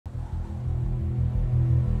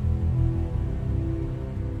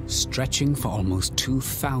stretching for almost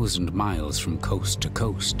 2,000 miles from coast to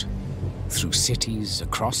coast, through cities,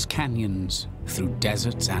 across canyons, through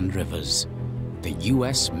deserts and rivers. The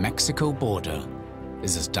US-Mexico border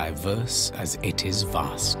is as diverse as it is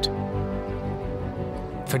vast.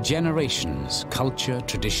 For generations, culture,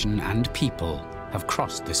 tradition, and people have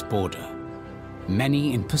crossed this border,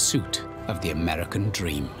 many in pursuit of the American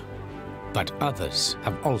dream. But others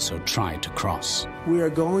have also tried to cross. We are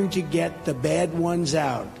going to get the bad ones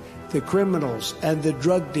out, the criminals and the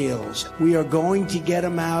drug dealers. We are going to get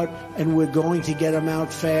them out, and we're going to get them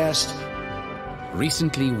out fast.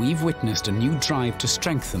 Recently, we've witnessed a new drive to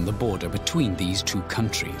strengthen the border between these two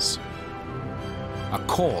countries. A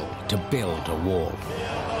call to build a wall.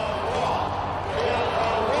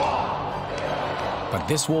 But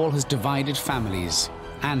this wall has divided families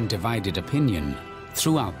and divided opinion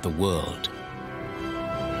throughout the world.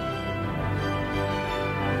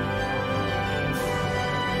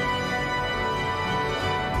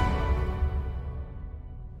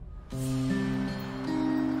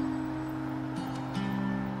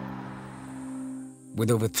 With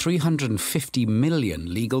over 350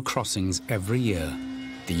 million legal crossings every year,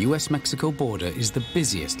 the US-Mexico border is the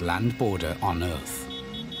busiest land border on Earth.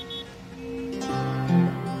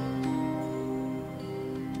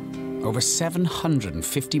 Over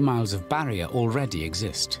 750 miles of barrier already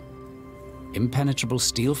exist. Impenetrable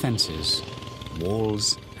steel fences,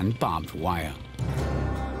 walls, and barbed wire.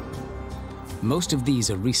 Most of these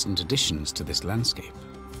are recent additions to this landscape.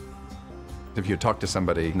 If you talked to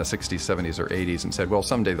somebody in the 60s, 70s, or 80s and said, well,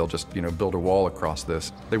 someday they'll just, build a wall across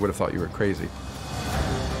this, they would have thought you were crazy.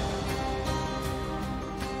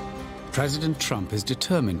 President Trump is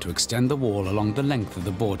determined to extend the wall along the length of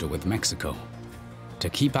the border with Mexico, to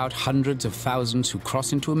keep out hundreds of thousands who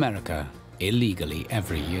cross into America illegally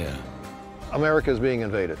every year. America is being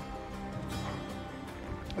invaded.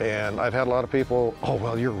 And I've had a lot of people, oh,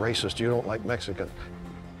 well, you're racist, you don't like Mexicans.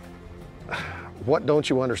 What don't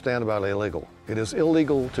you understand about illegal? It is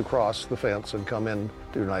illegal to cross the fence and come into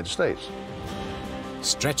the United States.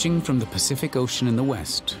 Stretching from the Pacific Ocean in the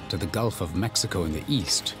west to the Gulf of Mexico in the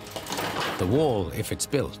east, the wall, if it's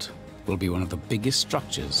built, will be one of the biggest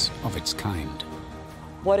structures of its kind.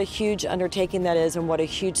 What a huge undertaking that is, and what a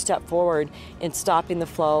huge step forward in stopping the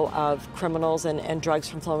flow of criminals and drugs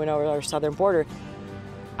from flowing over our southern border.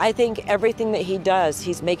 I think everything that he does,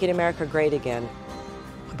 he's making America great again.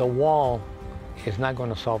 The wall is not going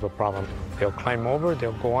to solve the problem. They'll climb over,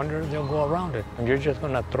 they'll go under, they'll go around it. And you're just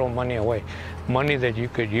going to throw money away. Money that you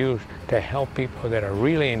could use to help people that are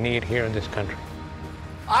really in need here in this country.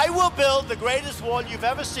 I will build the greatest wall you've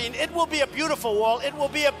ever seen. It will be a beautiful wall. It will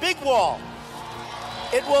be a big wall.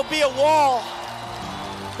 It will be a wall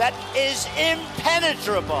that is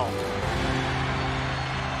impenetrable.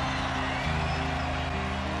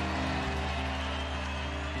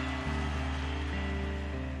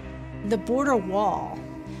 The border wall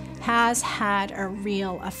has had a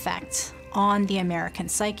real effect on the American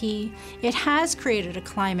psyche. It has created a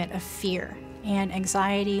climate of fear and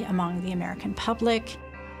anxiety among the American public.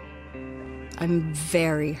 I'm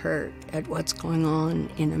very hurt at what's going on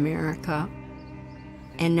in America.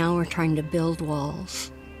 And now we're trying to build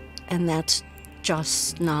walls. And that's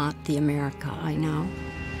just not the America I know.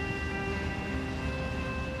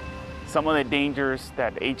 Some of the dangers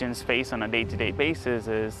that agents face on a day-to-day basis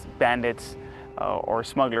is bandits or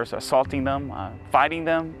smugglers assaulting them, fighting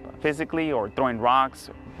them physically, or throwing rocks,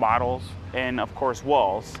 bottles, and of course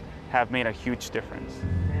walls have made a huge difference.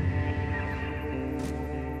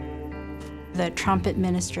 The Trump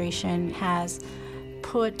administration has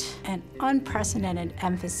put an unprecedented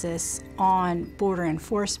emphasis on border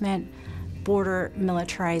enforcement, border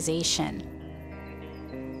militarization.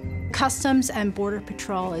 Customs and Border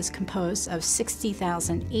Patrol is composed of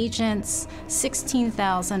 60,000 agents.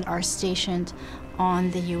 16,000 are stationed on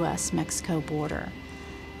the US-Mexico border.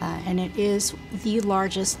 And it is the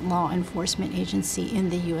largest law enforcement agency in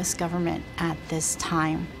the US government at this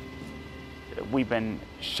time. We've been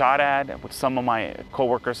shot at. Some of my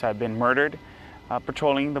coworkers have been murdered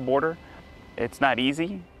patrolling the border. It's not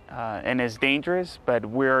easy and it's dangerous, but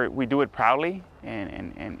we do it proudly,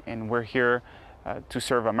 and we're here to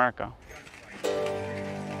serve America.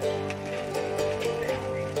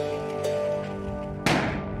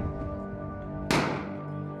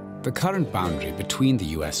 The current boundary between the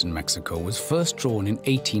US and Mexico was first drawn in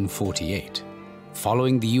 1848,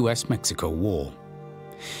 following the US-Mexico War.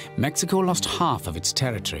 Mexico lost half of its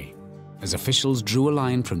territory as officials drew a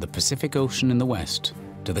line from the Pacific Ocean in the west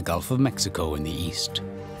to the Gulf of Mexico in the east.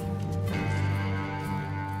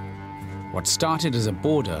 What started as a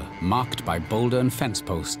border marked by boulder and fence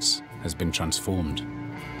posts has been transformed.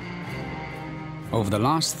 Over the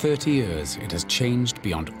last 30 years, it has changed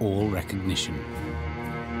beyond all recognition.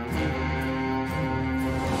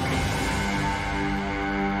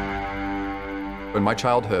 In my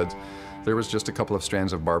childhood, there was just a couple of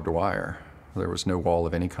strands of barbed wire. There was no wall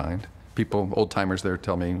of any kind. People, old-timers there,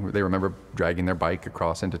 tell me they remember dragging their bike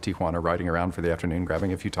across into Tijuana, riding around for the afternoon,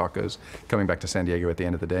 grabbing a few tacos, coming back to San Diego at the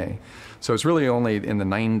end of the day. So it's really only in the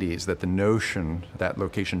 90s that the notion that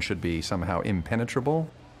location should be somehow impenetrable.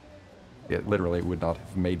 It literally would not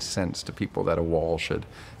have made sense to people that a wall should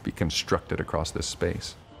be constructed across this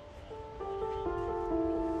space.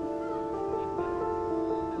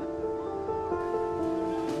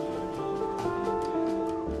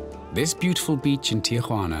 This beautiful beach in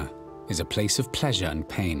Tijuana is a place of pleasure and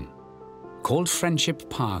pain. Called Friendship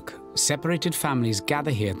Park, separated families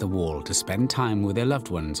gather here at the wall to spend time with their loved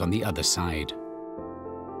ones on the other side.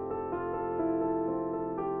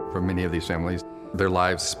 For many of these families, their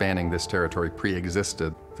lives spanning this territory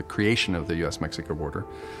pre-existed the creation of the U.S.-Mexico border.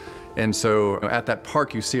 And so at that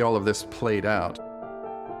park, you see all of this played out.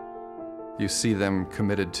 You see them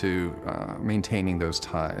committed to maintaining those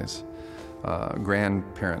ties.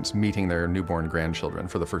 Grandparents meeting their newborn grandchildren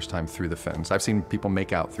for the first time through the fence. I've seen people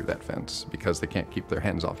make out through that fence because they can't keep their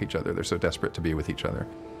hands off each other. They're so desperate to be with each other.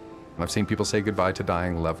 I've seen people say goodbye to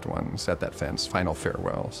dying loved ones at that fence, final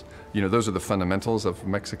farewells. You know, those are the fundamentals of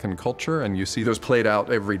Mexican culture, and you see those played out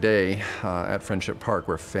every day at Friendship Park,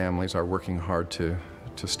 where families are working hard to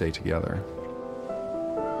stay together.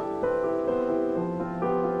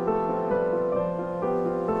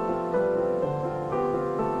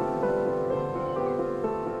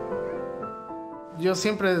 Yo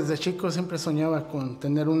siempre, desde chico, siempre soñaba con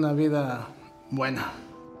tener una vida buena.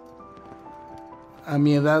 A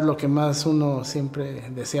mi edad, lo que más uno siempre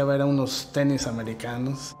deseaba era unos tenis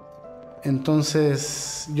americanos.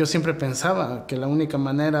 Entonces, yo siempre pensaba que la única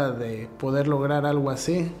manera de poder lograr algo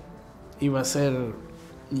así iba a ser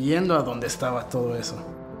yendo a donde estaba todo eso.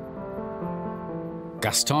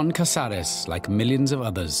 Gaston Casares, like millions of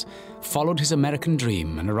others, followed his American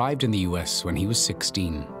dream and arrived in the US when he was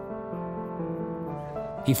 16.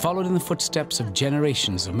 He followed in the footsteps of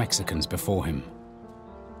generations of Mexicans before him.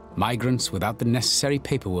 Migrants without the necessary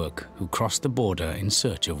paperwork who crossed the border in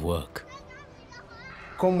search of work.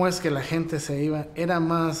 ¿Cómo es que la gente se iba? Era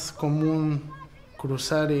más común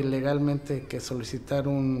cruzar ilegalmente que solicitar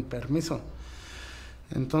un permiso.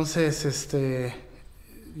 Entonces,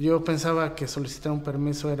 yo pensaba que solicitar un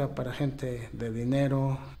permiso era para gente de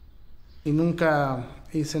dinero y nunca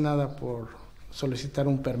hice nada por solicitar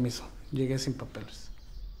un permiso. Llegué sin papeles.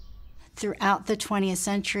 Throughout the 20th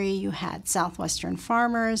century, you had southwestern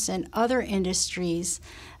farmers and other industries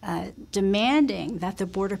demanding that the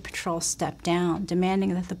Border Patrol step down,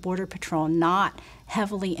 demanding that the Border Patrol not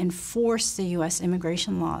heavily enforce the U.S.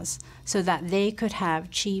 immigration laws so that they could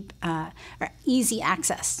have cheap or easy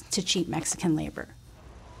access to cheap Mexican labor.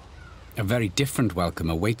 A very different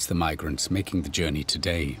welcome awaits the migrants making the journey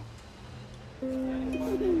today.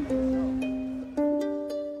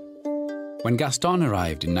 When Gaston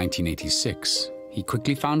arrived in 1986, he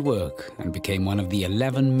quickly found work and became one of the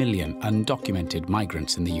 11 million undocumented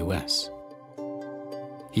migrants in the US.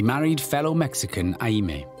 He married fellow Mexican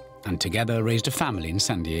Aime, and together raised a family in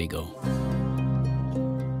San Diego.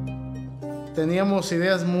 Teníamos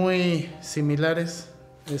ideas muy similares.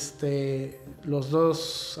 Los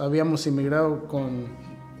dos habíamos inmigrado con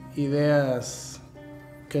ideas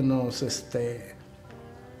que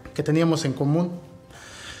teníamos en común.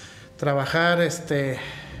 Trabajar,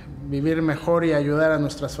 vivir mejor y ayudar a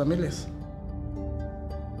nuestras familias.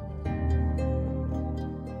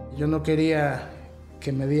 Yo no quería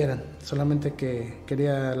que me dieran, solamente que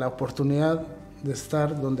quería la oportunidad de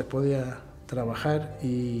estar donde podía trabajar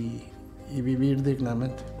y vivir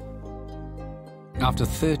dignamente. After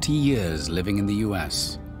 30 years living in the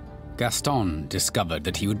US, Gaston discovered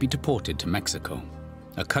that he would be deported to Mexico,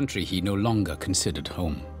 a country he no longer considered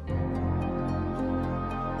home.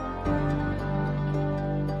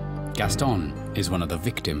 Gaston is one of the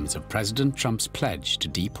victims of President Trump's pledge to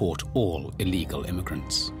deport all illegal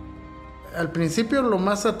immigrants. Al principio lo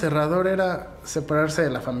más aterrador era separarse de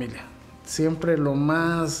la familia. Siempre lo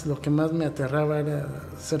que más me aterraba era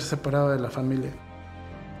ser separado de la familia.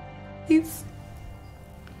 He's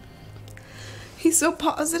so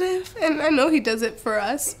positive, and I know he does it for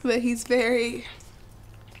us, but he's he's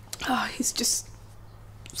just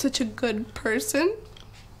such a good person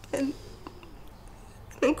and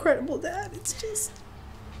an incredible dad.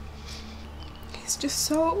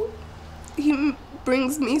 He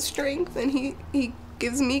brings me strength, and he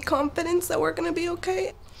gives me confidence that we're gonna be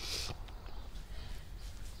okay.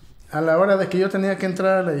 A la hora de que yo tenía que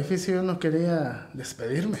entrar al edificio, yo no quería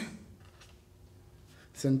despedirme.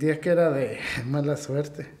 Sentía que era de mala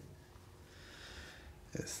suerte.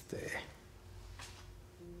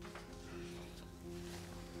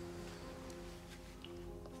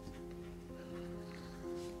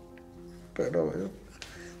 Pero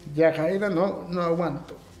ya Jaira no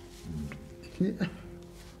aguanto.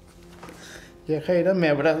 Ya Jaira me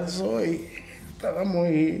abrazó y estaba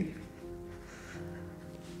muy...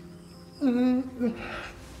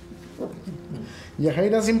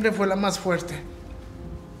 Yajaira siempre fue la más fuerte.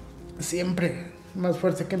 Siempre. Más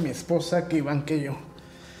fuerte que mi esposa, que Iván, que yo.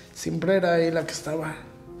 Siempre era ella la que estaba.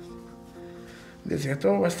 Decía,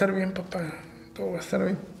 todo va a estar bien, papá. Todo va a estar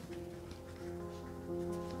bien.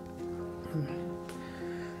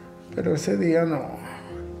 Pero ese día no.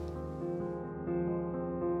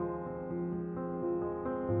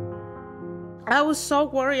 I was so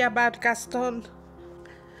worried about Gaston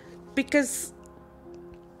because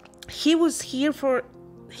he was here for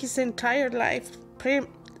his entire life.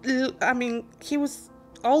 I mean, he was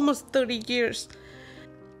almost 30 years.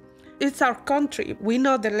 It's our country. We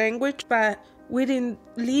know the language, but we didn't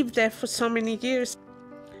live there for so many years.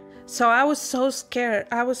 So I was so scared.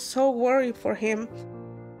 I was so worried for him.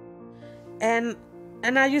 And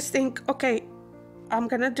I just think, okay, I'm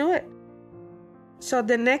gonna do it. So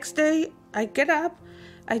the next day, I get up,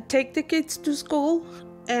 I take the kids to school,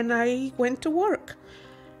 and I went to work.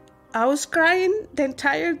 I was crying the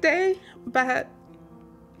entire day, but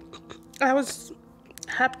I was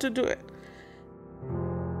happy to do it.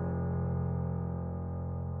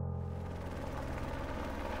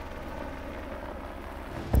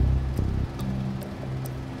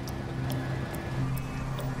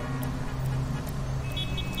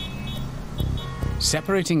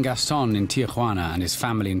 Separating Gaston in Tijuana and his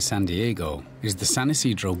family in San Diego is the San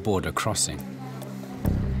Isidro border crossing.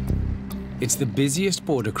 It's the busiest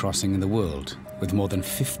border crossing in the world, with more than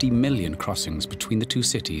 50 million crossings between the two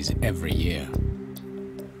cities every year.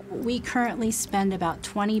 We currently spend about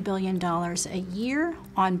 $20 billion a year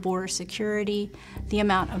on border security. The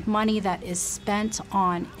amount of money that is spent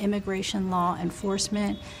on immigration law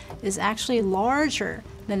enforcement is actually larger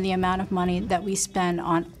than the amount of money that we spend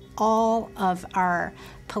on all of our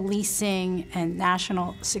policing and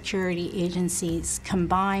national security agencies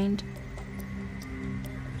combined.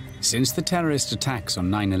 Since the terrorist attacks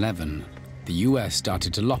on 9/11, the US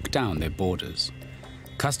started to lock down their borders.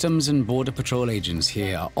 Customs and Border Patrol agents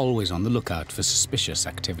here are always on the lookout for suspicious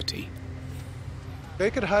activity.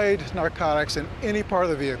 They could hide narcotics in any part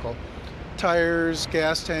of the vehicle. Tires,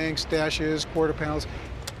 gas tanks, dashes, quarter panels.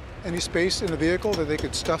 Any space in the vehicle that they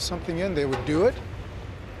could stuff something in, they would do it.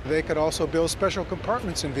 They could also build special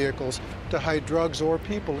compartments in vehicles to hide drugs or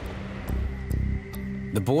people.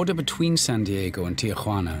 The border between San Diego and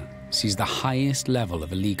Tijuana sees the highest level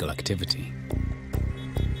of illegal activity.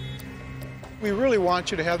 We really want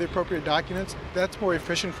you to have the appropriate documents. That's more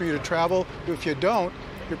efficient for you to travel. If you don't,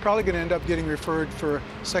 you're probably going to end up getting referred for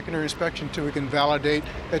secondary inspection till we can validate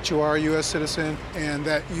that you are a U.S. citizen and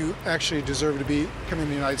that you actually deserve to be coming to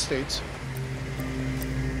the United States.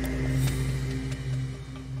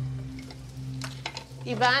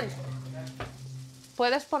 Iván,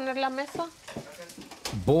 ¿puedes poner la mesa?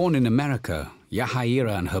 Born in America,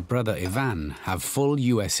 Yahaira and her brother Ivan have full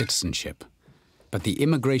U.S. citizenship. But the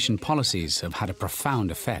immigration policies have had a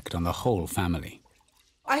profound effect on the whole family.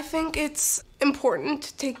 I think it's important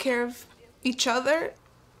to take care of each other.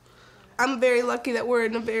 I'm very lucky that we're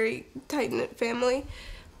in a very tight-knit family,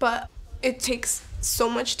 but it takes so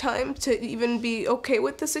much time to even be okay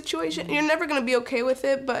with the situation. You're never going to be okay with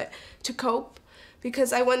it, but to cope.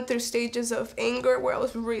 Because I went through stages of anger where I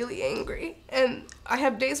was really angry. And I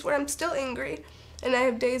have days where I'm still angry. And I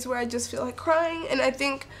have days where I just feel like crying. And I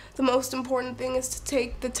think the most important thing is to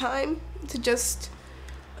take the time to just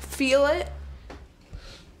feel it.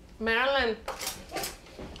 Marilyn,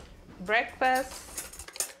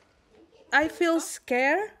 breakfast. I feel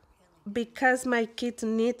scared because my kids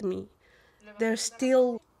need me. They're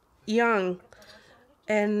still young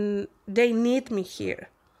and they need me here.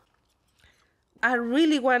 I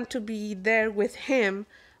really want to be there with him,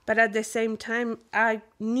 but at the same time, I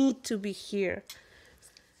need to be here.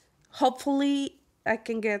 Hopefully, I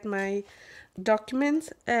can get my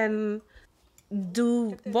documents and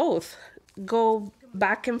do both, go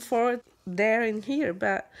back and forth there and here.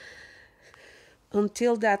 But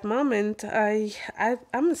until that moment,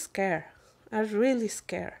 I'm scared. I'm really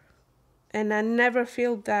scared. And I never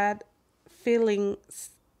feel that feeling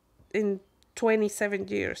in 27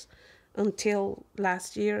 years. Until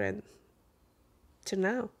last year and to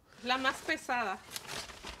now. La más pesada.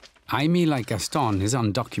 Aimee, like Gaston, is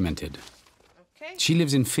undocumented. She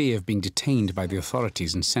lives in fear of being detained by the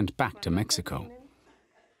authorities and sent back to Mexico.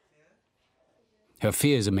 Her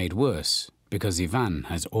fears are made worse because Ivan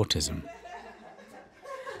has autism.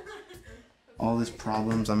 All these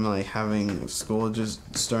problems I'm like having at school,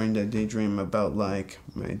 just starting to daydream about like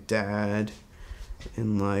my dad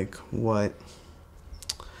and like what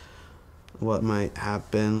might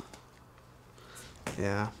happen.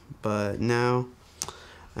 Yeah, but now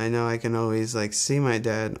I know I can always like see my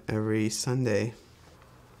dad every Sunday.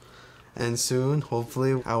 And soon,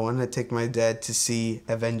 hopefully, I want to take my dad to see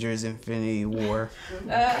Avengers Infinity War.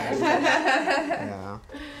 Yeah.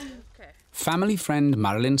 Family friend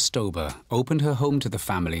Marilyn Stober opened her home to the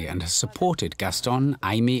family and has supported Gaston,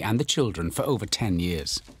 Aimee and the children for over 10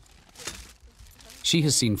 years. She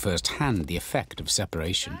has seen firsthand the effect of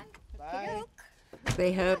separation.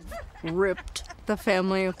 They have ripped the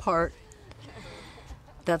family apart.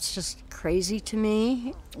 That's just crazy to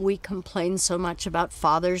me. We complain so much about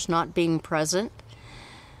fathers not being present,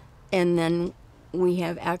 and then we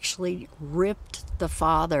have actually ripped the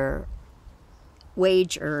father,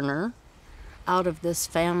 wage earner, out of this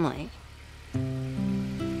family.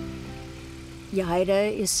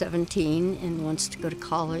 Yaida is 17 and wants to go to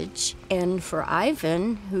college. And for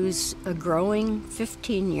Ivan, who's a growing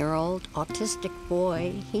 15-year-old autistic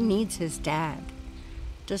boy, he needs his dad,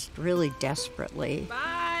 just really desperately.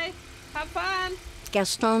 Bye. Have fun.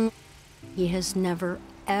 Gaston, he has never,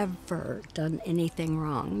 ever done anything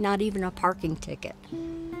wrong, not even a parking ticket.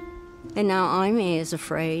 And now Aimee is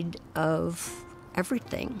afraid of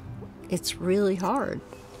everything. It's really hard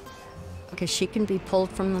because she can be pulled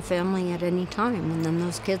from the family at any time, and then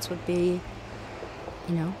those kids would be,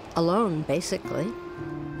 you know, alone, basically.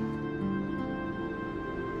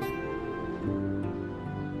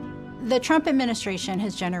 The Trump administration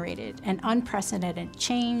has generated an unprecedented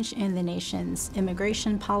change in the nation's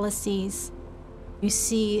immigration policies. You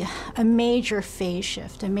see a major phase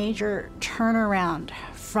shift, a major turnaround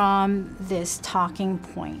from this talking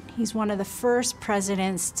point. He's one of the first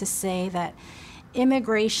presidents to say that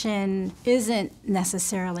immigration isn't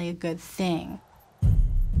necessarily a good thing.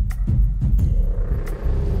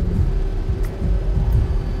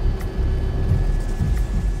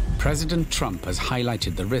 President Trump has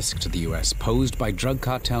highlighted the risk to the US posed by drug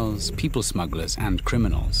cartels, people smugglers, and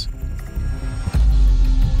criminals.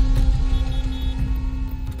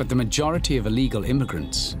 But the majority of illegal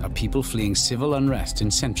immigrants are people fleeing civil unrest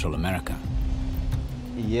in Central America.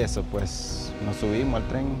 Y eso, pues, nos subimos al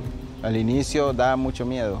tren. Al inicio da mucho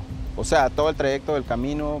miedo. O sea, todo el trayecto del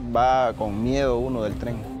camino va con miedo uno del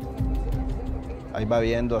tren. Ahí va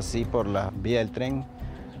viendo así por la vía del tren,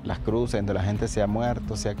 las cruces donde la gente se ha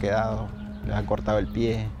muerto, se ha quedado, les ha cortado el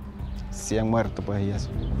pie, se han muerto, pues, y eso.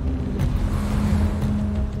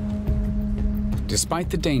 Despite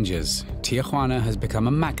the dangers, Tijuana has become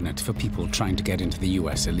a magnet for people trying to get into the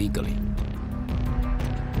US illegally.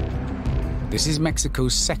 This is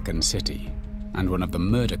Mexico's second city and one of the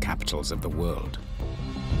murder capitals of the world.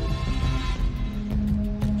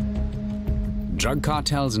 Drug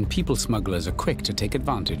cartels and people smugglers are quick to take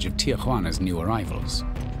advantage of Tijuana's new arrivals.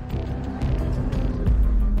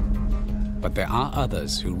 But there are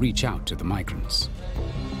others who reach out to the migrants.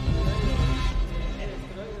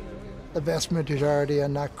 The vast majority are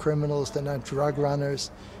not criminals, they're not drug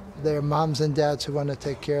runners. They're moms and dads who want to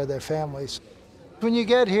take care of their families. When you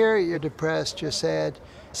get here, you're depressed, you're sad.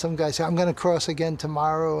 Some guys say, I'm going to cross again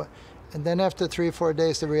tomorrow. And then after 3 or 4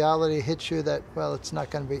 days, the reality hits you that, well, it's not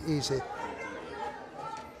going to be easy.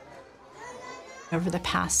 Over the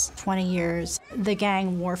past 20 years, the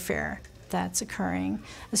gang warfare that's occurring,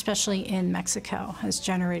 especially in Mexico, has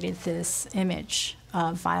generated this image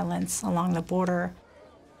of violence along the border.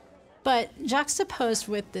 But juxtaposed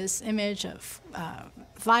with this image of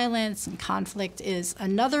violence and conflict is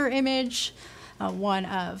another image, one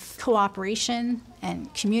of cooperation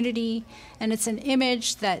and community, and it's an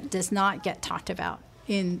image that does not get talked about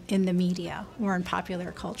in the media or in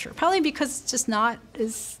popular culture, probably because it's just not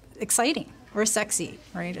as exciting or sexy,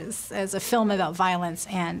 right, as a film about violence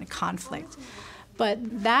and conflict. But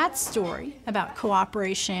that story about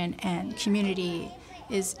cooperation and community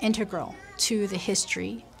is integral to the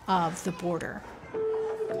history of the border.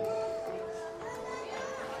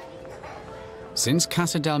 Since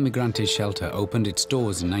Casa del Migrante shelter opened its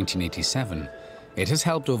doors in 1987, it has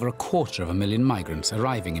helped over 250,000 migrants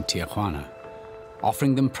arriving in Tijuana,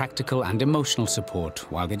 offering them practical and emotional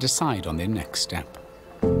support while they decide on their next step.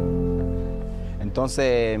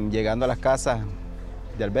 Entonces, llegando a las casas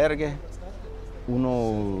de albergue,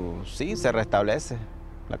 uno sí se restablece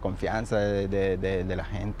la confianza de la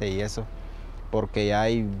gente y eso. porque ya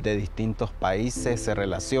hay de distintos países, se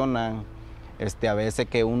relacionan, a veces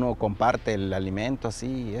que uno comparte el alimento,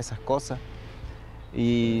 así, esas cosas,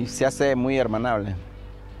 y se hace muy hermanable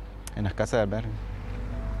en las casas de albergue.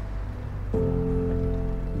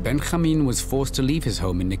 Benjamin was forced to leave his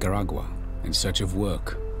home in Nicaragua in search of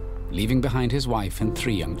work, leaving behind his wife and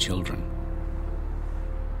 3 young children.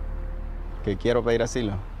 Que quiero pedir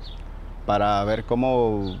asilo para ver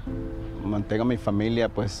cómo mantengo a mi familia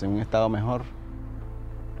pues en un estado mejor.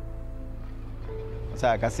 O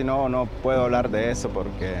sea, casi no puedo hablar de eso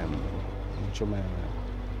porque mucho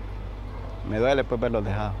me duele pues verlos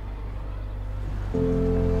dejados.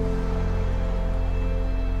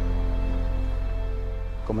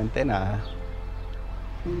 Comenté nada,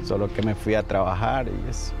 solo que me fui a trabajar y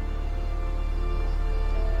eso.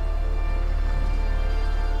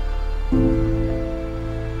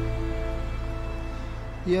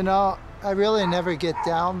 You know, I really never get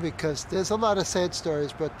down because there's a lot of sad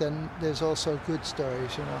stories, but then there's also good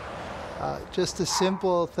stories, you know. Just a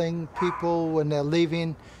simple thing, people, when they're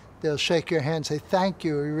leaving, they'll shake your hand, say, thank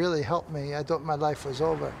you, you really helped me. I thought my life was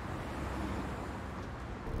over.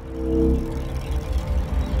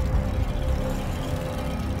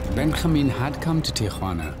 Benjamin had come to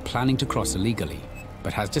Tijuana planning to cross illegally,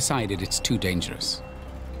 but has decided it's too dangerous.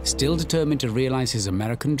 Still determined to realize his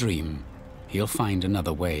American dream, he'll find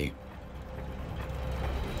another way.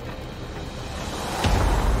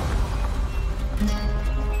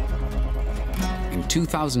 In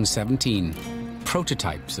 2017,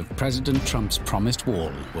 prototypes of President Trump's promised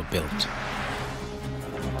wall were built.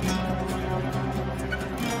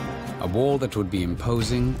 A wall that would be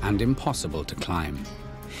imposing and impossible to climb.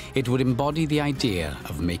 It would embody the idea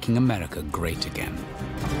of making America great again.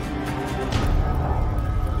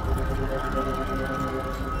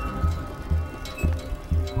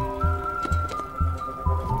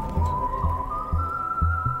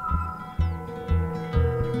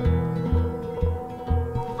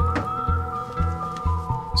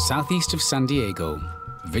 Southeast of San Diego,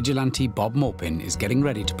 vigilante Bob Maupin is getting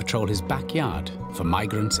ready to patrol his backyard for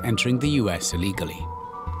migrants entering the U.S. illegally.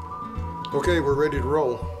 Okay, we're ready to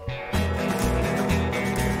roll.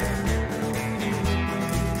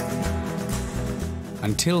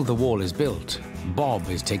 Until the wall is built, Bob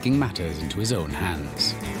is taking matters into his own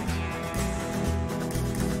hands.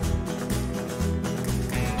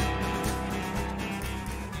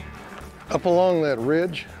 Up along that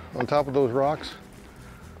ridge, on top of those rocks,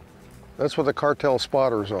 that's where the cartel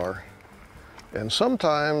spotters are. And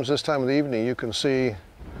sometimes, this time of the evening, you can see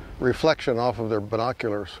reflection off of their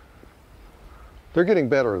binoculars. They're getting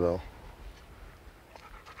better, though.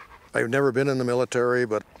 I've never been in the military,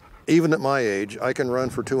 but even at my age, I can run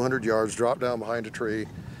for 200 yards, drop down behind a tree,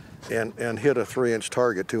 and hit a 3-inch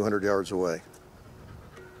target 200 yards away.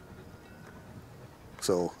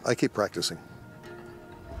 So I keep practicing.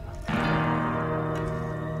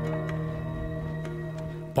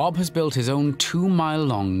 Bob has built his own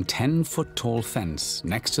 2-mile-long, 10-foot-tall fence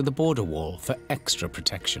next to the border wall for extra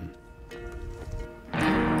protection.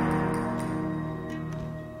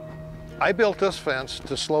 I built this fence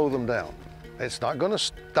to slow them down. It's not going to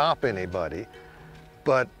stop anybody,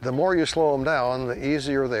 but the more you slow them down, the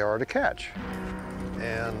easier they are to catch.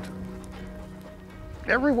 And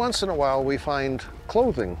every once in a while, we find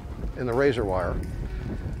clothing in the razor wire.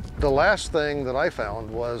 The last thing that I found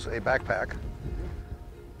was a backpack.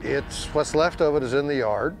 It's what's left of it is in the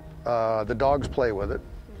yard. The dogs play with it,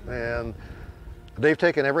 and they've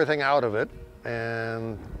taken everything out of it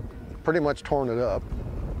and pretty much torn it up.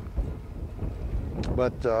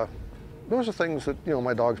 But those are things that, you know,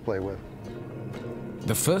 my dogs play with.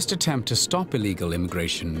 The first attempt to stop illegal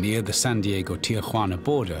immigration near the San Diego-Tijuana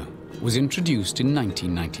border was introduced in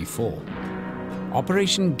 1994.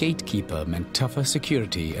 Operation Gatekeeper meant tougher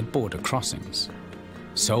security at border crossings.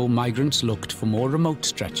 So migrants looked for more remote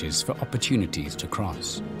stretches for opportunities to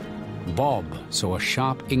cross. Bob saw a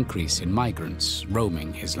sharp increase in migrants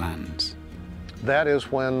roaming his lands. That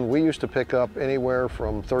is when we used to pick up anywhere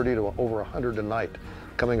from 30 to over 100 a night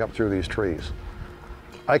coming up through these trees.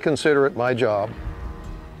 I consider it my job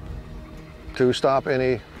to stop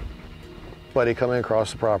anybody coming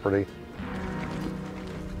across the property.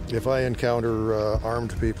 If I encounter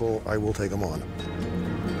armed people, I will take them on.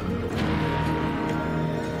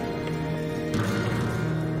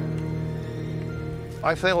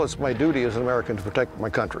 I feel it's my duty as an American to protect my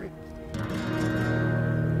country.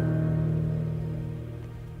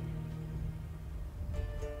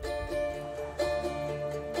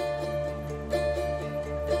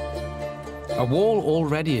 A wall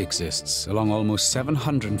already exists along almost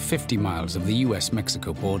 750 miles of the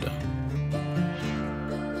US-Mexico border.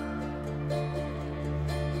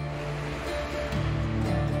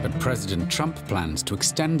 But President Trump plans to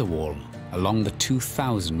extend the wall along the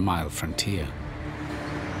 2,000-mile frontier.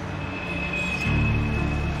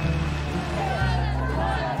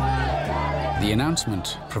 The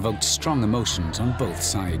announcement provoked strong emotions on both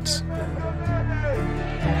sides.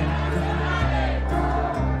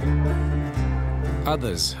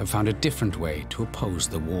 Others have found a different way to oppose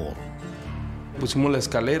the wall. Pusimos la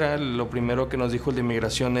escalera, lo primero que nos dijo el de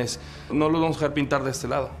inmigración es, no lo vamos a dejar pintar de este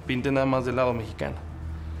lado, pinten nada más del lado mexicano.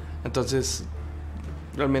 Entonces,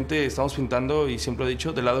 realmente estamos pintando, y siempre he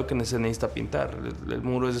dicho, del lado que se necesita pintar. El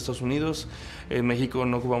muro es de Estados Unidos, en México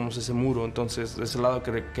no ocupamos ese muro, entonces es el lado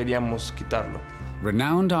que queríamos quitarlo.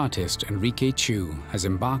 Renowned artist Enrique Chu has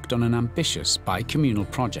embarked on an ambitious bi-communal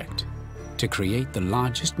project to create the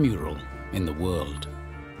largest mural in the world.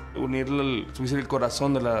 Unir el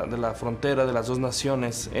corazón de la frontera de las dos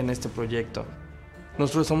naciones en este proyecto.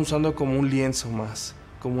 Nosotros lo estamos usando como un lienzo más,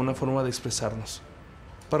 como una forma de expresarnos.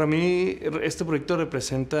 Para mí, este proyecto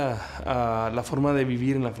representa la forma de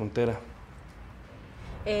vivir en la frontera.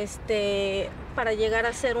 Para llegar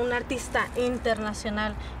a ser un artista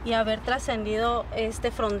internacional y haber trascendido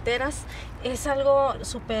fronteras, es algo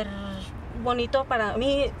súper bonito para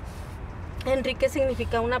mí. Enrique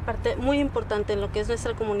significa una parte muy importante en lo que es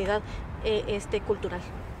nuestra comunidad cultural.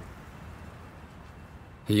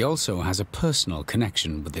 He also has a personal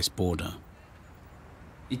connection with this border.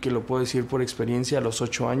 Y que lo puedo decir por experiencia, a los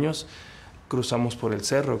 8 años cruzamos por el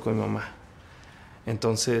cerro con mi mamá.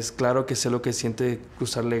 Entonces, claro que sé lo que siente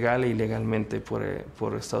cruzar legal e ilegalmente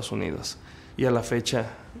por Estados Unidos. Y a la fecha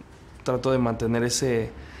trato de mantener ese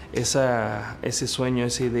sueño,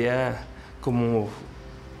 esa idea como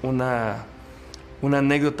una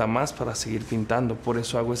anécdota más para seguir pintando. Por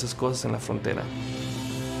eso hago esas cosas en la frontera.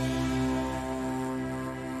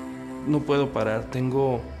 No puedo parar,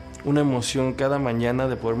 tengo una emoción cada mañana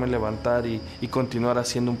de poderme levantar y continuar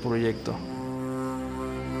haciendo un proyecto.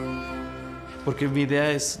 Porque mi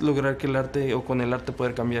idea es lograr que el arte, o con el arte,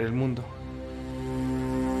 poder cambiar el mundo.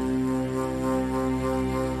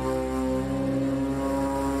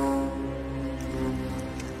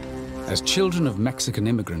 As children of Mexican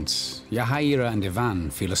immigrants, Yahaira and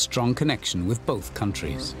Ivan feel a strong connection with both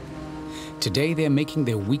countries. Today they're making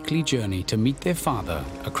their weekly journey to meet their father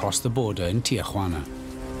across the border in Tijuana.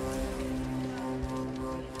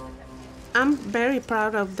 I'm very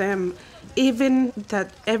proud of them, even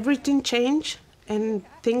that everything changed and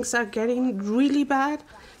things are getting really bad.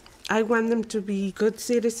 I want them to be good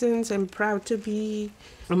citizens and proud to be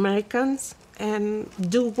Americans and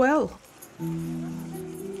do well.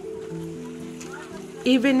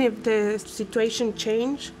 Even if the situation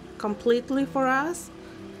changed completely for us,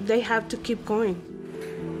 they have to keep going.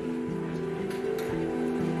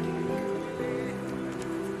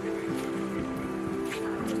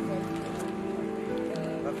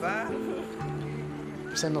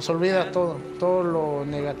 Se nos olvida todo lo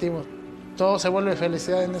negativo. Todo se vuelve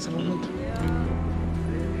felicidad en ese momento.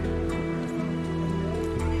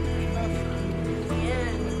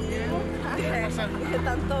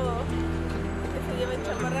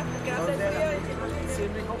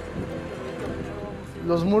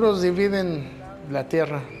 Los muros dividen la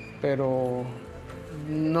tierra, pero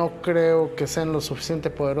no creo que sean lo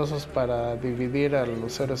suficiente poderosos para dividir a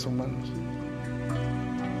los seres humanos.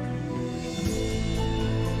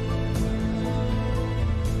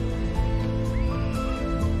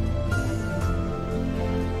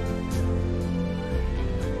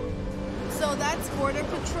 So that's Border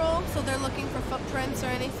Patrol, so they're looking for footprints or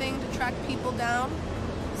anything to track people down.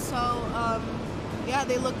 So, yeah,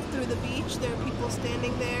 they look through the beach, there are people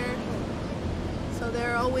standing there. So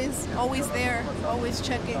they're always there, always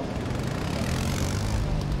checking.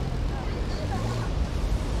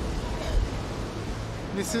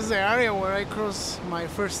 This is the area where I crossed my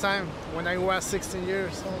first time when I was 16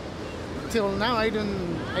 years old. Till now, I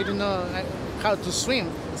don't know how to swim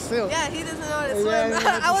still. Yeah, he doesn't know how to swim.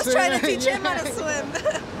 I was trying to teach him how to swim.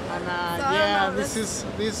 And yeah, this is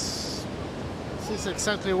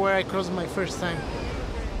exactly where I crossed my first time.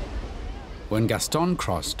 When Gaston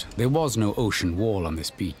crossed, there was no ocean wall on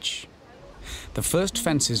this beach. The first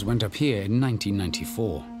fences went up here in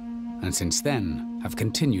 1994, and since then have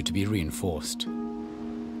continued to be reinforced.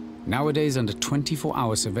 Nowadays, under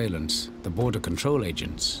 24-hour surveillance, the border control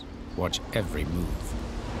agents watch every move.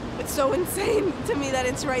 It's so insane to me that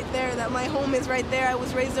it's right there, that my home is right there. I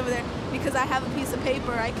was raised over there because I have a piece of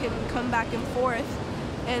paper I can come back and forth,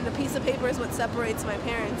 and the piece of paper is what separates my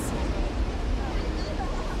parents.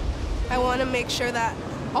 I want to make sure that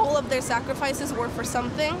all of their sacrifices were for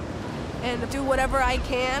something, and do whatever I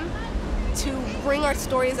can to bring our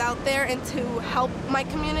stories out there and to help my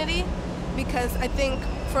community, because I think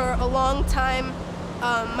For a long time,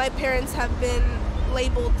 my parents have been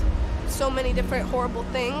labeled so many different horrible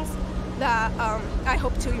things that I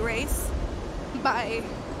hope to erase by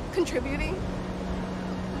contributing.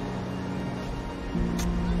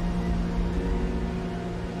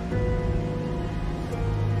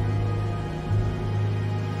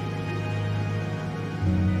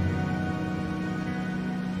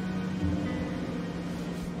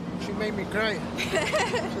 She made me cry.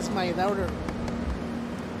 She's my daughter.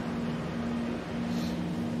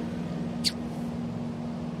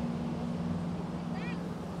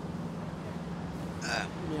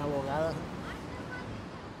 Mi abogada.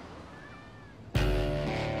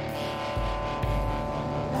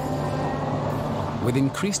 With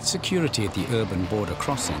increased security at the urban border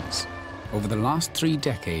crossings, over the last 3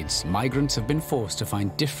 decades, migrants have been forced to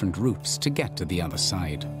find different routes to get to the other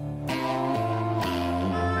side.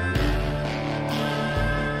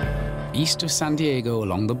 East of San Diego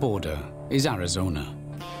along the border is Arizona.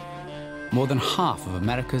 More than half of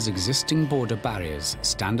America's existing border barriers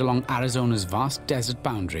stand along Arizona's vast desert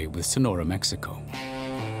boundary with Sonora, Mexico.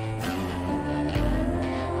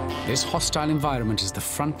 This hostile environment is the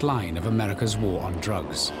front line of America's war on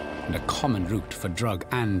drugs and a common route for drug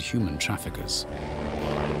and human traffickers.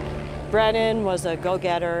 Brennan was a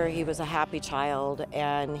go-getter, he was a happy child,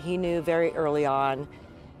 and he knew very early on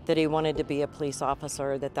that he wanted to be a police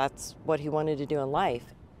officer, that that's what he wanted to do in life.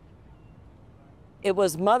 It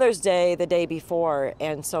was Mother's Day the day before,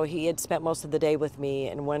 and so he had spent most of the day with me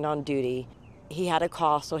and went on duty. He had a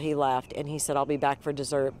call, so he left, and he said, "I'll be back for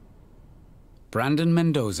dessert." Brandon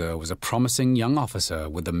Mendoza was a promising young officer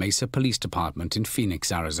with the Mesa Police Department in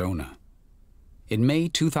Phoenix, Arizona. In May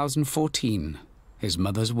 2014, his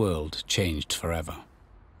mother's world changed forever.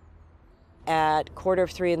 At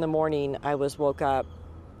 2:45 in the morning, I was woke up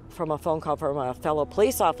from a phone call from a fellow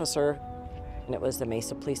police officer, and it was the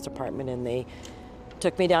Mesa Police Department, and they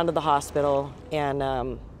took me down to the hospital, and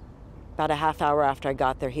about a half hour after I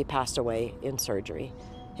got there, he passed away in surgery.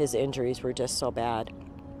 His injuries were just so bad.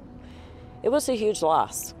 It was a huge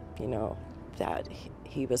loss, you know, that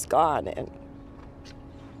he was gone, and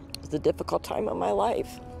it was a difficult time of my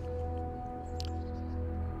life.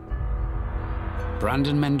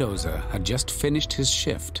 Brandon Mendoza had just finished his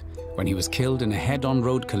shift when he was killed in a head-on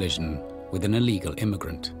road collision with an illegal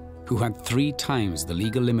immigrant who had 3 times the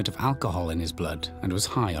legal limit of alcohol in his blood and was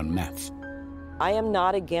high on meth. I am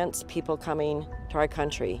not against people coming to our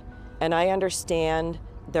country, and I understand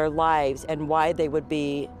their lives and why they would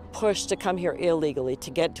be pushed to come here illegally to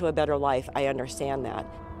get to a better life. I understand that.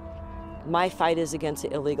 My fight is against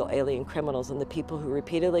the illegal alien criminals and the people who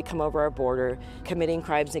repeatedly come over our border, committing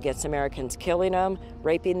crimes against Americans, killing them,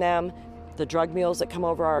 raping them, the drug mules that come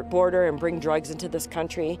over our border and bring drugs into this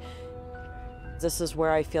country. This is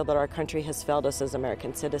where I feel that our country has failed us as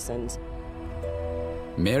American citizens.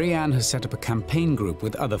 Mary Ann has set up a campaign group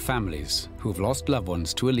with other families who have lost loved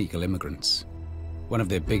ones to illegal immigrants. One of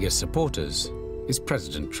their biggest supporters is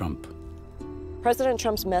President Trump. President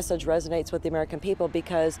Trump's message resonates with the American people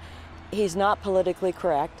because he's not politically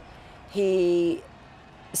correct. He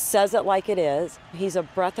says it like it is. He's a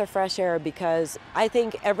breath of fresh air because I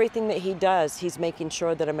think everything that he does, he's making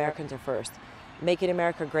sure that Americans are first, making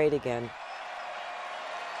America great again.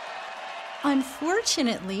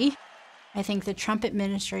 Unfortunately, I think the Trump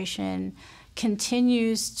administration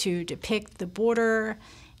continues to depict the border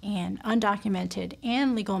and undocumented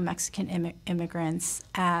and legal Mexican immigrants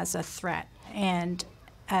as a threat. And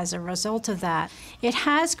as a result of that, it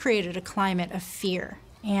has created a climate of fear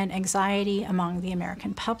and anxiety among the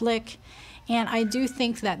American public. And I do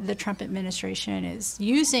think that the Trump administration is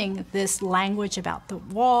using this language about the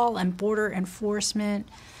wall and border enforcement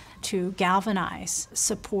to galvanize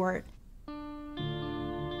support.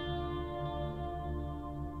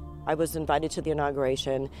 I was invited to the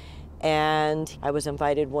inauguration, and I was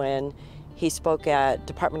invited when he spoke at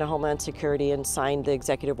Department of Homeland Security and signed the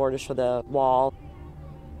executive orders for the wall.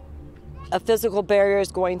 A physical barrier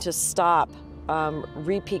is going to stop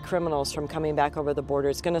repeat criminals from coming back over the border.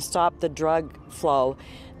 It's going to stop the drug flow,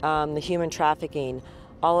 the human trafficking,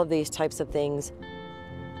 all of these types of things.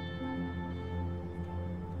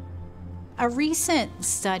 A recent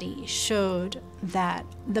study showed that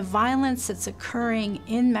the violence that's occurring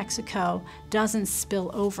in Mexico doesn't spill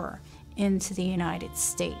over into the United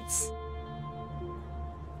States.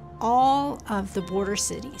 All of the border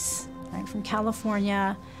cities, right, from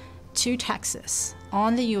California to Texas,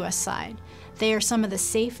 on the U.S. side, they are some of the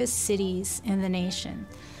safest cities in the nation.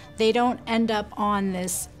 They don't end up on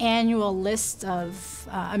this annual list of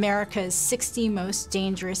America's 60 most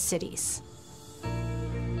dangerous cities.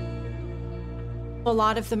 A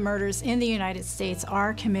lot of the murders in the United States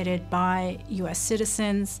are committed by U.S.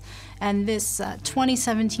 citizens, and this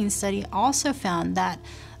 2017 study also found that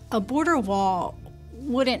a border wall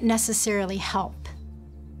wouldn't necessarily help.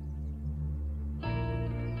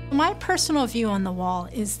 My personal view on the wall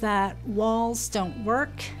is that walls don't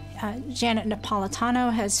work. Janet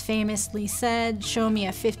Napolitano has famously said, "Show me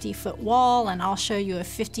a 50-foot wall and I'll show you a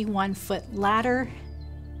 51-foot ladder."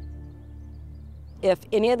 If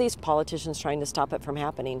any of these politicians trying to stop it from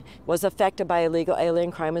happening was affected by illegal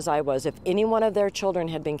alien crime as I was, if any one of their children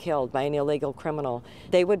had been killed by an illegal criminal,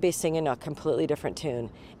 they would be singing a completely different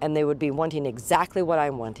tune, and they would be wanting exactly what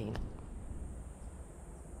I'm wanting.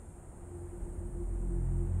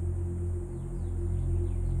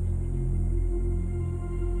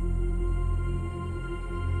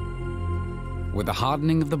 With the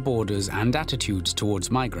hardening of the borders and attitudes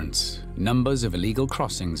towards migrants, numbers of illegal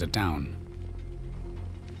crossings are down.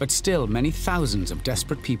 But still, many thousands of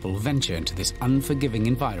desperate people venture into this unforgiving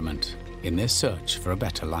environment in their search for a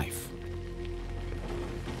better life.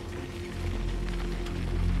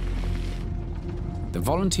 The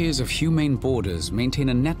volunteers of Humane Borders maintain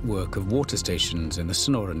a network of water stations in the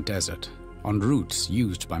Sonoran Desert on routes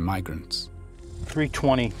used by migrants.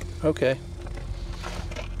 320. Okay.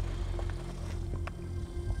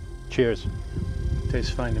 Cheers.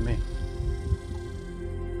 Tastes fine to me.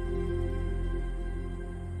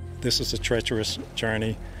 This is a treacherous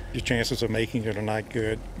journey. Your chances of making it are not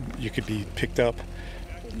good. You could be picked up,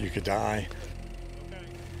 you could die.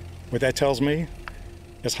 What that tells me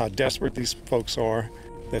is how desperate these folks are,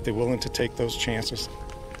 that they're willing to take those chances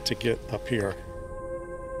to get up here.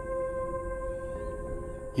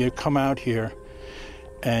 You come out here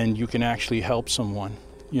and you can actually help someone,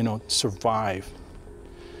 survive,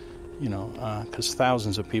 because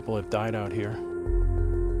thousands of people have died out here.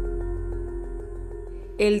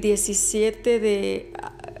 El 17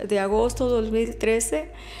 de agosto de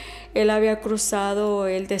 2013, él había cruzado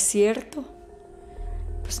el desierto.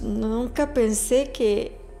 Pues nunca pensé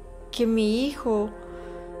que mi hijo,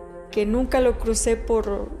 que nunca lo crucé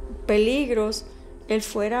por peligros, él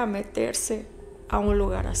fuera a meterse a un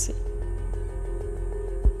lugar así.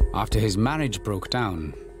 After his marriage broke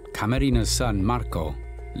down, Camarina's son Marco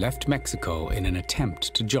left Mexico in an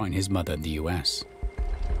attempt to join his mother in the U.S.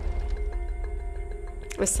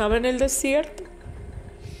 Estaba en el desierto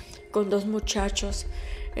con dos muchachos.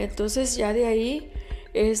 Entonces ya de ahí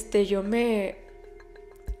yo me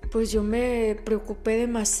preocupé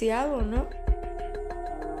demasiado, ¿no?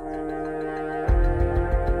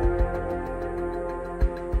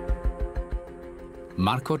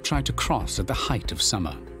 Marco tried to cross at the height of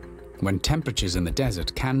summer, when temperatures in the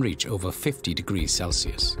desert can reach over 50 degrees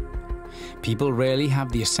Celsius. People rarely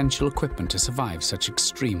have the essential equipment to survive such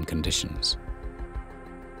extreme conditions.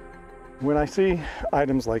 When I see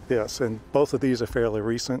items like this, and both of these are fairly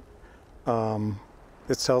recent,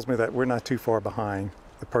 it tells me that we're not too far behind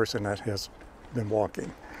the person that has been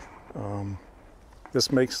walking.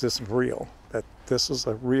 This makes this real, that this is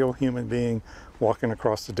a real human being walking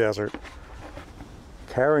across the desert,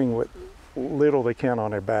 carrying what little they can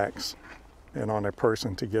on their backs and on their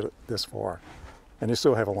person to get it this far. And they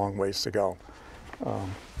still have a long ways to go.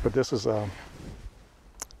 But this is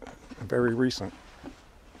very recent.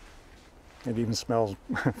 It even smells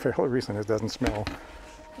fairly recent. It doesn't smell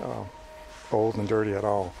old and dirty at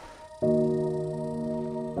all.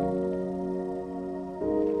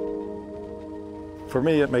 For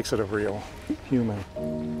me, it makes it a real human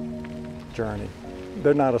journey.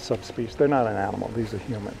 They're not a subspecies. They're not an animal. These are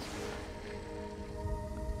humans.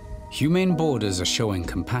 Humane Borders are showing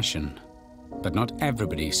compassion, but not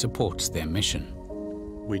everybody supports their mission.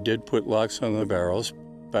 We did put locks on the barrels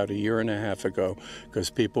about a year and a half ago because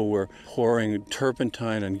people were pouring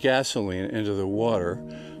turpentine and gasoline into the water.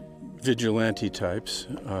 Vigilante types,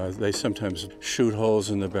 they sometimes shoot holes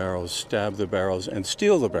in the barrels, stab the barrels, and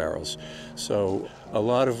steal the barrels. So a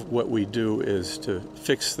lot of what we do is to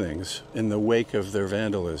fix things in the wake of their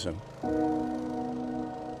vandalism.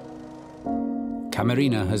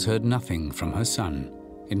 Camarina has heard nothing from her son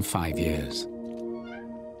in 5 years.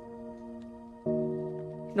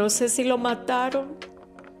 No sé si lo mataron,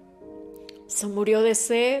 se murió de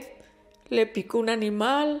sed, le picó un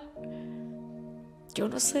animal, yo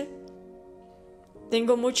no sé.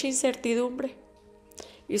 Tengo mucha incertidumbre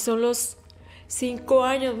y son los 5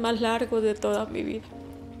 años más largos de toda mi vida,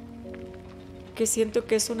 que siento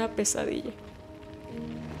que es una pesadilla.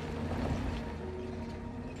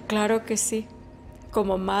 Claro que sí,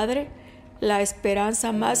 como madre, la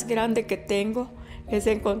esperanza más grande que tengo es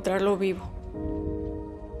de encontrarlo vivo.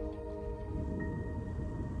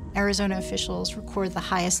 Arizona officials record the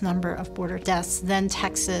highest number of border deaths, then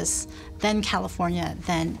Texas, then California,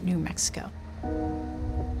 then New Mexico.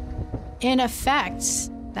 In effect,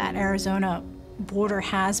 that Arizona border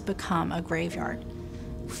has become a graveyard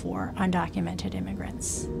for undocumented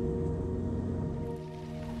immigrants.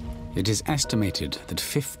 It is estimated that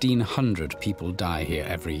 1,500 people die here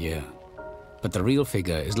every year, but the real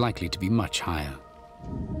figure is likely to be much higher.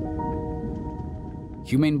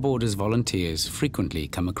 Humane Borders volunteers frequently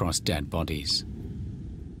come across dead bodies.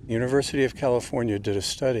 University of California did a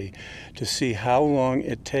study to see how long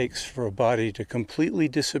it takes for a body to completely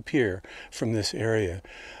disappear from this area.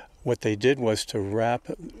 What they did was to wrap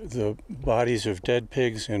the bodies of dead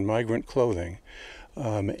pigs in migrant clothing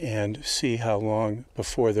and see how long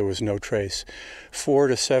before there was no trace. 4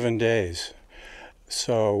 to 7 days.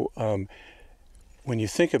 So when you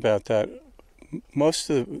think about that, most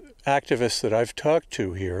of the activists that I've talked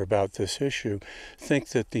to here about this issue think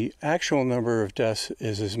that the actual number of deaths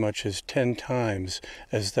is as much as 10 times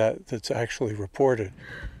as that's actually reported.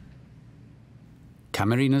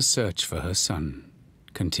 Camerina's search for her son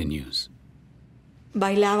continues.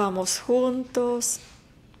 Bailábamos juntos,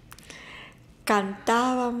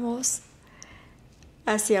 cantábamos,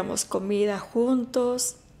 hacíamos comida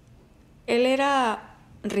juntos. Él era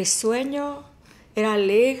risueño, era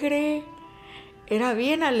alegre, era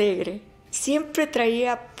bien alegre. Siempre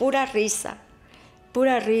traía pura risa,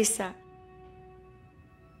 pura risa.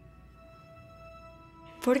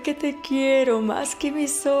 Porque te quiero más que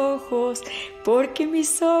mis ojos, porque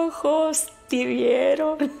mis ojos te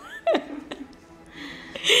vieron.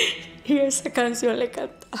 Y esa canción le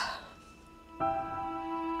cantaba.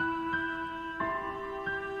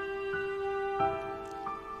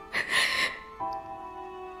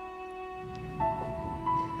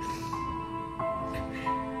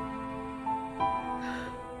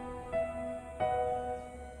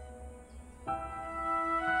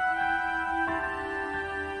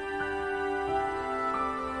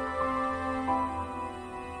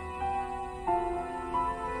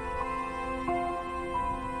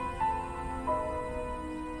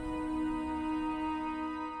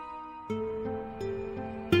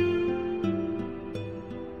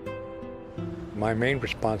 My main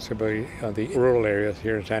responsibility are the rural areas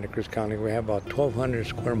here in Santa Cruz County. We have about 1,200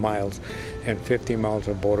 square miles and 50 miles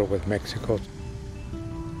of border with Mexico.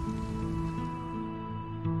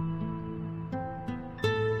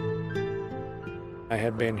 I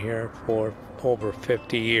had been here for over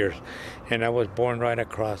 50 years, and I was born right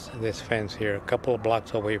across this fence here, a couple of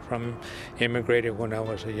blocks away from immigrated when I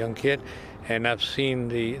was a young kid, and I've seen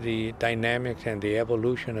the dynamics and the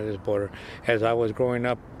evolution of this border. As I was growing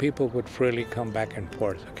up, people would freely come back and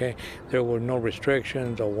forth, okay? There were no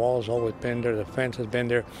restrictions, the wall's always been there, the fence has been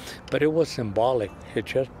there, but it was symbolic. It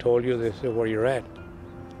just told you this is where you're at.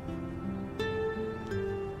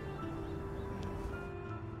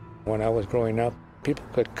 When I was growing up, people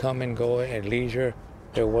could come and go at leisure.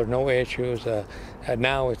 There were no issues. And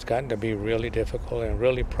now it's gotten to be really difficult and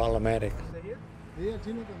really problematic.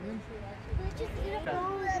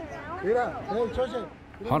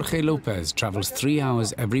 Jorge Lopez travels 3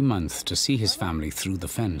 hours every month to see his family through the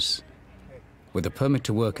fence. With a permit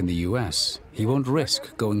to work in the U.S., he won't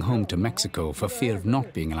risk going home to Mexico for fear of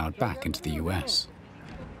not being allowed back into the U.S.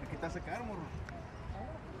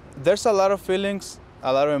 There's a lot of feelings,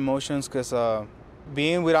 a lot of emotions, because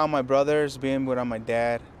being without my brothers, being without my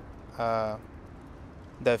dad,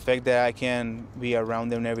 the fact that I can't be around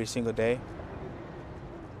them every single day.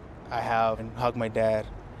 I haven't hugged my dad,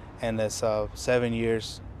 and it's 8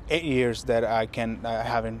 years that I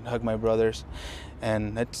haven't hugged my brothers,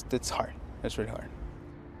 and it's hard. It's really hard.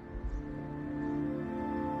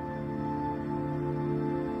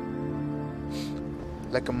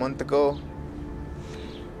 Like a month ago,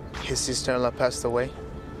 his sister-in-law passed away.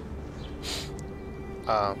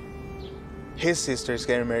 His sister is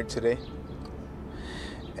getting married today,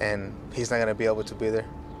 and he's not gonna be able to be there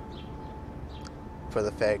for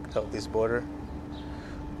the fact of this border,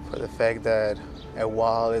 for the fact that a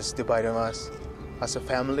wall is dividing us as a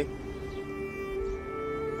family.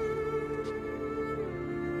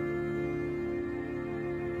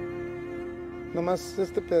 Nomás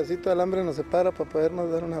este pedacito de alambre nos separa para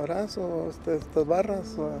podernos dar un abrazo, estas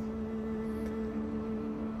barras.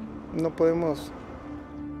 No podemos.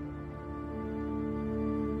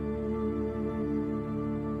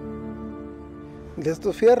 De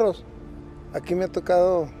estos fierros, aquí me ha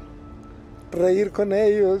tocado reír con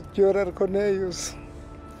ellos, llorar con ellos.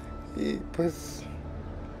 Y pues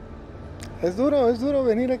es duro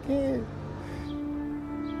venir aquí.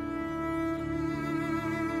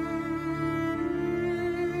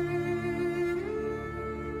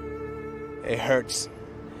 it hurts,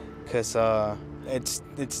 because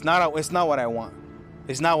it's not what I want.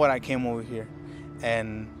 It's not what I came over here,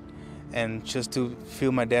 and just to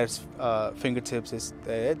feel my dad's fingertips,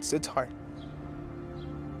 it's hard.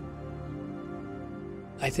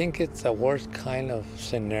 I think it's the worst kind of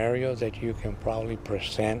scenario that you can probably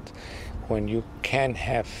present when you can't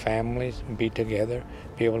have families be together,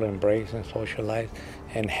 be able to embrace and socialize,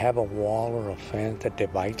 and have a wall or a fence that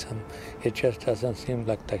divides them. It just doesn't seem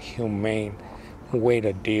like the humane way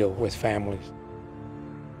to deal with families.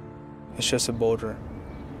 It's just a border.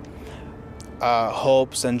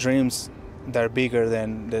 Hopes and dreams that are bigger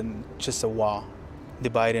than just a wall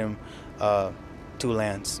dividing two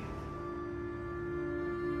lands.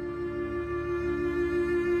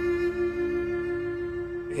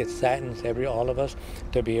 It saddens all of us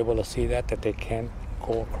to be able to see that they can't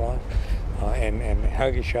go across and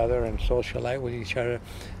hug each other and socialize with each other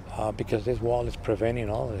because this wall is preventing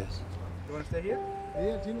all of this. You want to stay here?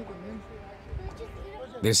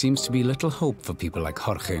 There seems to be little hope for people like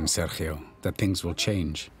Jorge and Sergio that things will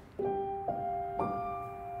change.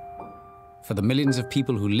 For the millions of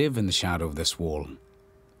people who live in the shadow of this wall,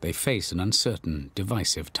 they face an uncertain,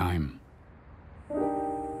 divisive time.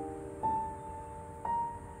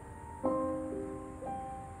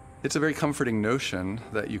 It's a very comforting notion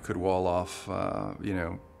that you could wall off,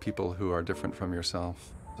 people who are different from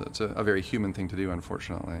yourself. It's a very human thing to do,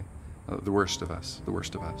 unfortunately. The worst of us.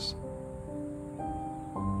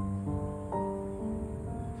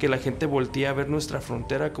 Que la gente voltee a ver nuestra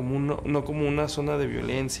frontera como no como una zona de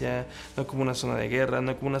violencia, no como una zona de guerra,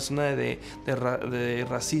 no como una zona de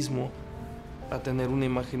racismo, a tener una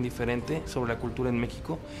imagen diferente sobre la cultura en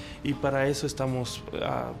México, y para eso estamos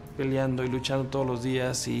peleando y luchando todos los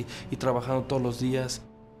días y trabajando todos los días.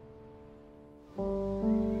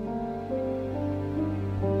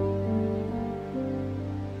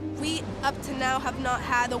 We up to now have not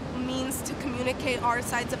had the means to communicate our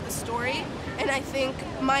sides of the story, and I think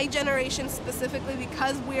my generation specifically,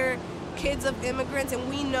 because we're kids of immigrants and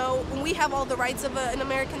we have all the rights of an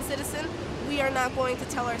American citizen, we are not going to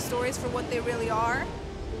tell our stories for what they really are.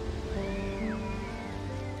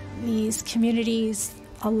 These communities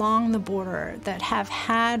along the border that have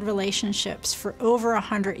had relationships for over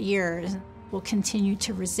 100 years will continue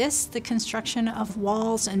to resist the construction of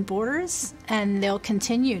walls and borders, and they'll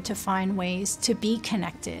continue to find ways to be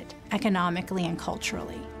connected economically and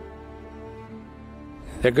culturally.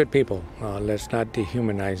 They're good people. Let's not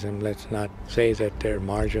dehumanize them. Let's not say that they're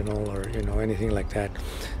marginal or anything like that.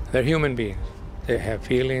 They're human beings. They have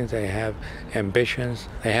feelings, they have ambitions,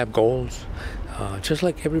 they have goals, just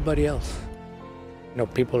like everybody else.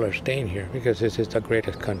 People are staying here because this is the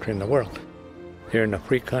greatest country in the world. They're in a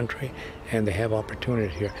free country and they have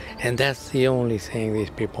opportunity here. And that's the only thing these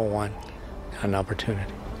people want, an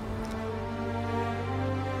opportunity.